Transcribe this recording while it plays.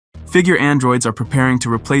Figure androids are preparing to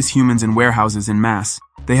replace humans in warehouses en masse.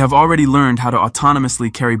 They have already learned how to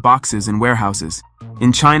autonomously carry boxes in warehouses.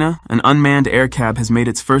 In China, an unmanned air cab has made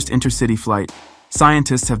its first intercity flight.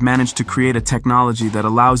 Scientists have managed to create a technology that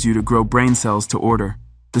allows you to grow brain cells to order.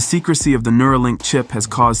 The secrecy of the Neuralink chip has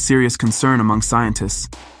caused serious concern among scientists.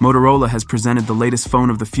 Motorola has presented the latest phone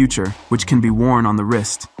of the future, which can be worn on the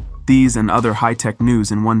wrist. These and other high-tech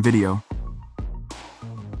news in one video.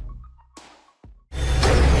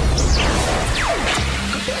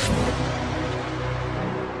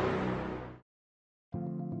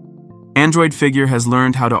 Android figure has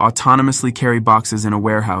learned how to autonomously carry boxes in a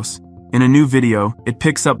warehouse. In a new video, it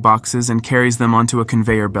picks up boxes and carries them onto a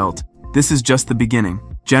conveyor belt. This is just the beginning.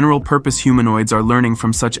 General-purpose humanoids are learning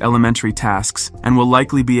from such elementary tasks and will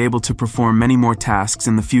likely be able to perform many more tasks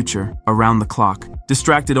in the future, around the clock,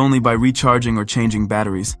 distracted only by recharging or changing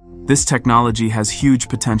batteries. This technology has huge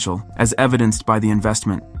potential, as evidenced by the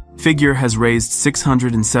investment. Figure has raised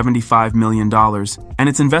 $675 million, and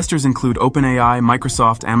its investors include OpenAI,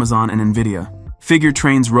 Microsoft, Amazon, and Nvidia. Figure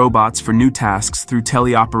trains robots for new tasks through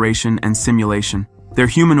teleoperation and simulation. Their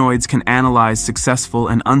humanoids can analyze successful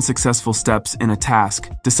and unsuccessful steps in a task,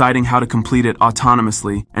 deciding how to complete it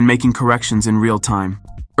autonomously and making corrections in real time.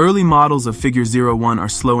 Early models of Figure 01 are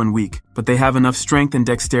slow and weak, but they have enough strength and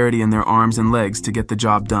dexterity in their arms and legs to get the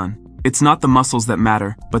job done. It's not the muscles that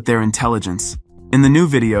matter, but their intelligence. In the new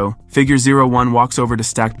video, Figure 01 walks over to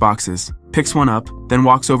stacked boxes, picks one up, then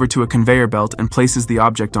walks over to a conveyor belt and places the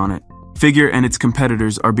object on it. Figure and its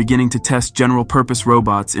competitors are beginning to test general-purpose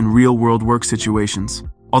robots in real-world work situations.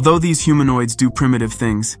 Although these humanoids do primitive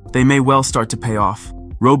things, they may well start to pay off.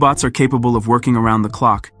 Robots are capable of working around the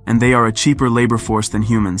clock, and they are a cheaper labor force than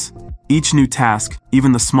humans. Each new task,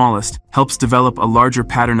 even the smallest, helps develop a larger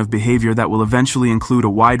pattern of behavior that will eventually include a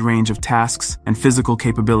wide range of tasks and physical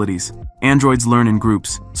capabilities. Androids learn in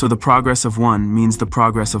groups, so the progress of one means the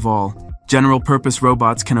progress of all. General-purpose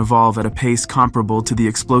robots can evolve at a pace comparable to the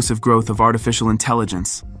explosive growth of artificial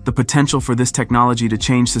intelligence. The potential for this technology to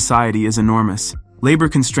change society is enormous. Labor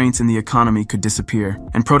constraints in the economy could disappear,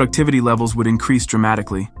 and productivity levels would increase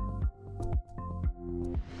dramatically.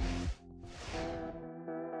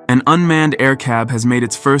 An unmanned air cab has made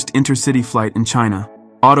its first intercity flight in China.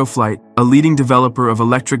 Autoflight, a leading developer of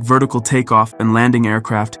electric vertical takeoff and landing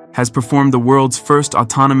aircraft, has performed the world's first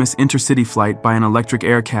autonomous intercity flight by an electric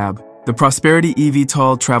air cab. The Prosperity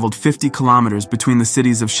eVTOL traveled 50 kilometers between the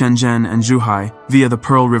cities of Shenzhen and Zhuhai via the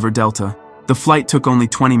Pearl River Delta. The flight took only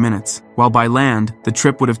 20 minutes, while by land, the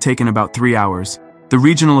trip would have taken about 3 hours. The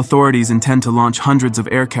regional authorities intend to launch hundreds of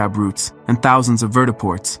aircab routes and thousands of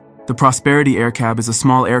vertiports. The Prosperity aircab is a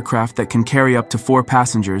small aircraft that can carry up to 4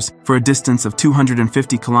 passengers for a distance of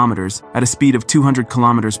 250 kilometers at a speed of 200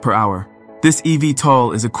 kilometers per hour. This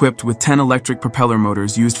eVTOL is equipped with 10 electric propeller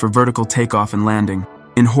motors used for vertical takeoff and landing.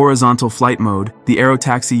 In horizontal flight mode, the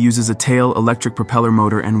aerotaxi uses a tail electric propeller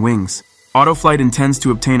motor and wings. Autoflight intends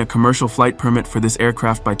to obtain a commercial flight permit for this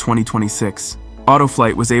aircraft by 2026.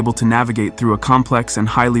 Autoflight was able to navigate through a complex and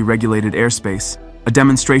highly regulated airspace. A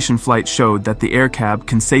demonstration flight showed that the air cab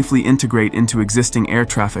can safely integrate into existing air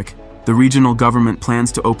traffic. The regional government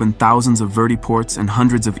plans to open thousands of vertiports and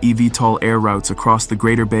hundreds of eVTOL air routes across the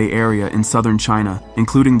Greater Bay Area in southern China,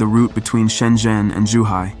 including the route between Shenzhen and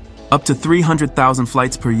Zhuhai. Up to 300,000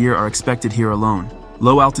 flights per year are expected here alone.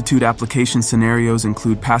 Low-altitude application scenarios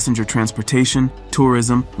include passenger transportation,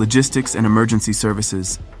 tourism, logistics, and emergency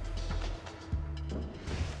services.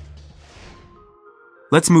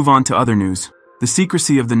 Let's move on to other news. The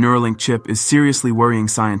secrecy of the Neuralink chip is seriously worrying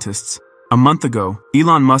scientists. A month ago,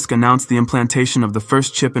 Elon Musk announced the implantation of the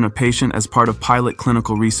first chip in a patient as part of pilot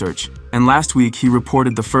clinical research, and last week he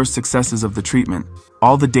reported the first successes of the treatment.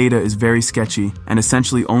 All the data is very sketchy and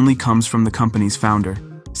essentially only comes from the company's founder.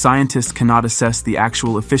 Scientists cannot assess the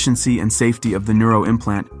actual efficiency and safety of the neuro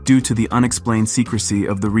implant due to the unexplained secrecy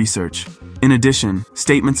of the research. In addition,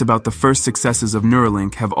 statements about the first successes of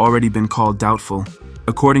Neuralink have already been called doubtful.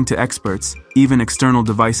 According to experts, even external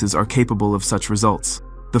devices are capable of such results.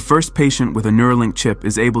 The first patient with a Neuralink chip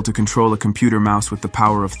is able to control a computer mouse with the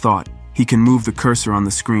power of thought. He can move the cursor on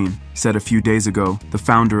the screen, said a few days ago the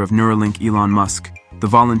founder of Neuralink, Elon Musk. The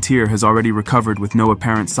volunteer has already recovered with no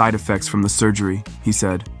apparent side effects from the surgery, he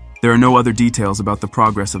said. There are no other details about the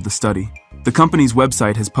progress of the study. The company's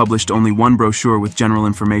website has published only one brochure with general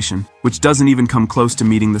information, which doesn't even come close to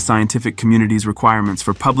meeting the scientific community's requirements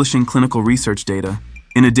for publishing clinical research data.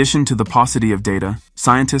 In addition to the paucity of data,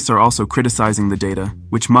 scientists are also criticizing the data,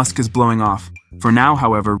 which Musk is blowing off. For now,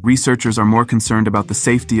 however, researchers are more concerned about the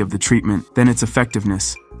safety of the treatment than its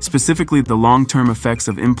effectiveness. specifically the long-term effects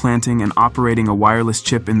of implanting and operating a wireless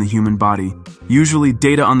chip in the human body. Usually,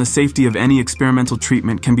 data on the safety of any experimental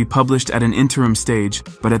treatment can be published at an interim stage,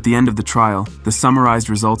 but at the end of the trial, the summarized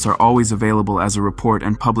results are always available as a report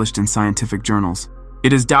and published in scientific journals.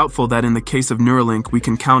 It is doubtful that in the case of Neuralink we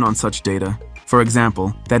can count on such data. For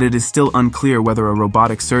example, that it is still unclear whether a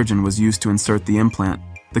robotic surgeon was used to insert the implant.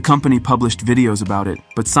 The company published videos about it,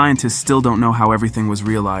 but scientists still don't know how everything was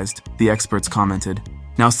realized, the experts commented.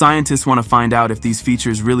 Now scientists want to find out if these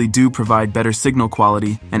features really do provide better signal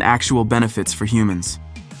quality and actual benefits for humans.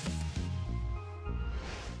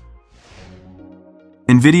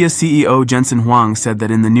 Nvidia CEO Jensen Huang said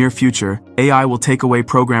that in the near future, AI will take away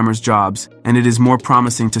programmers' jobs, and it is more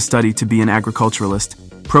promising to study to be an agriculturalist.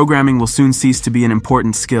 Programming will soon cease to be an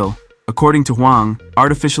important skill. According to Huang,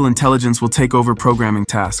 artificial intelligence will take over programming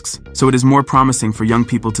tasks, so it is more promising for young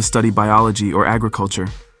people to study biology or agriculture.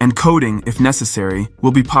 And coding, if necessary,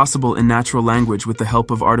 will be possible in natural language with the help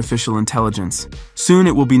of artificial intelligence. Soon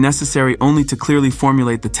it will be necessary only to clearly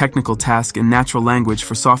formulate the technical task in natural language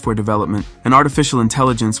for software development, and artificial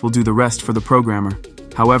intelligence will do the rest for the programmer.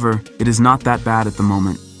 However, it is not that bad at the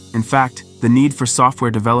moment. In fact, the need for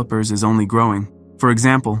software developers is only growing. For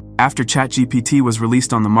example, after ChatGPT was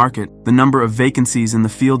released on the market, the number of vacancies in the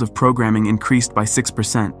field of programming increased by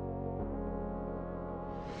 6%.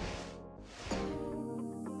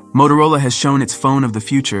 Motorola has shown its phone of the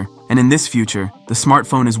future, and in this future, the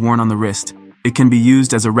smartphone is worn on the wrist. It can be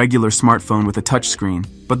used as a regular smartphone with a touchscreen,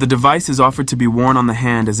 but the device is offered to be worn on the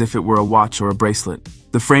hand as if it were a watch or a bracelet.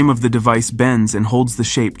 The frame of the device bends and holds the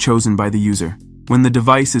shape chosen by the user. When the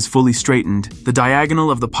device is fully straightened, the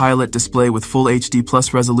diagonal of the Pilot display with Full HD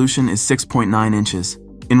Plus resolution is 6.9 inches.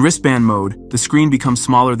 In wristband mode, the screen becomes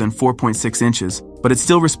smaller than 4.6 inches, but it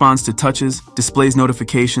still responds to touches, displays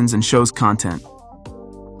notifications, and shows content.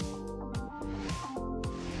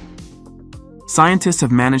 Scientists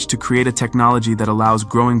have managed to create a technology that allows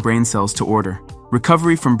growing brain cells to order.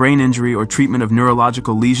 Recovery from brain injury or treatment of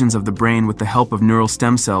neurological lesions of the brain with the help of neural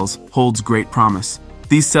stem cells holds great promise.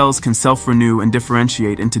 These cells can self-renew and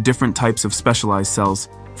differentiate into different types of specialized cells.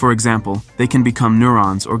 For example, they can become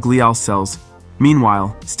neurons or glial cells.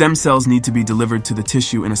 Meanwhile, stem cells need to be delivered to the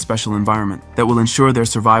tissue in a special environment that will ensure their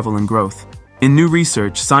survival and growth. In new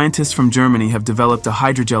research, scientists from Germany have developed a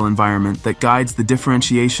hydrogel environment that guides the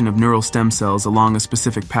differentiation of neural stem cells along a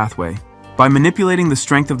specific pathway. By manipulating the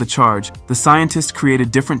strength of the charge, the scientists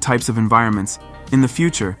created different types of environments. In the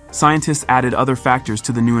future, scientists added other factors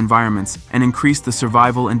to the new environments and increased the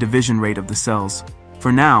survival and division rate of the cells.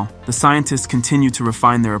 For now, the scientists continue to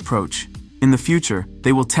refine their approach. In the future,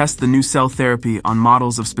 they will test the new cell therapy on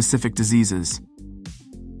models of specific diseases.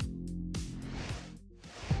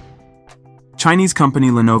 Chinese company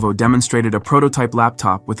Lenovo demonstrated a prototype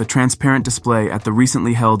laptop with a transparent display at the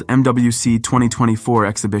recently held MWC 2024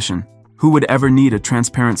 exhibition. Who would ever need a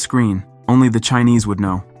transparent screen? Only the Chinese would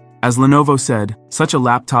know. As Lenovo said, such a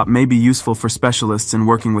laptop may be useful for specialists in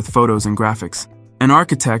working with photos and graphics. An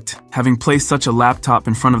architect, having placed such a laptop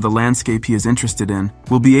in front of the landscape he is interested in,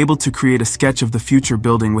 will be able to create a sketch of the future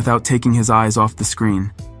building without taking his eyes off the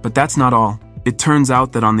screen. But that's not all. It turns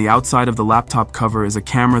out that on the outside of the laptop cover is a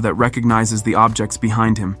camera that recognizes the objects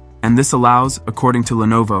behind him, and this allows, according to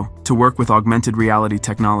Lenovo, to work with augmented reality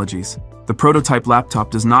technologies. The prototype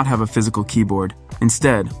laptop does not have a physical keyboard.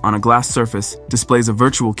 Instead, on a glass surface, displays a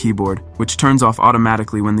virtual keyboard, which turns off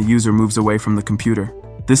automatically when the user moves away from the computer.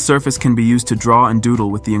 This surface can be used to draw and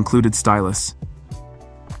doodle with the included stylus.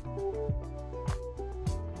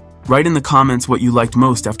 Write in the comments what you liked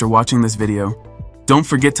most after watching this video. Don't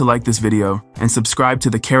forget to like this video and subscribe to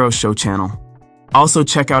the Karo Show channel. Also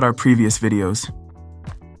check out our previous videos.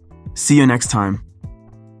 See you next time.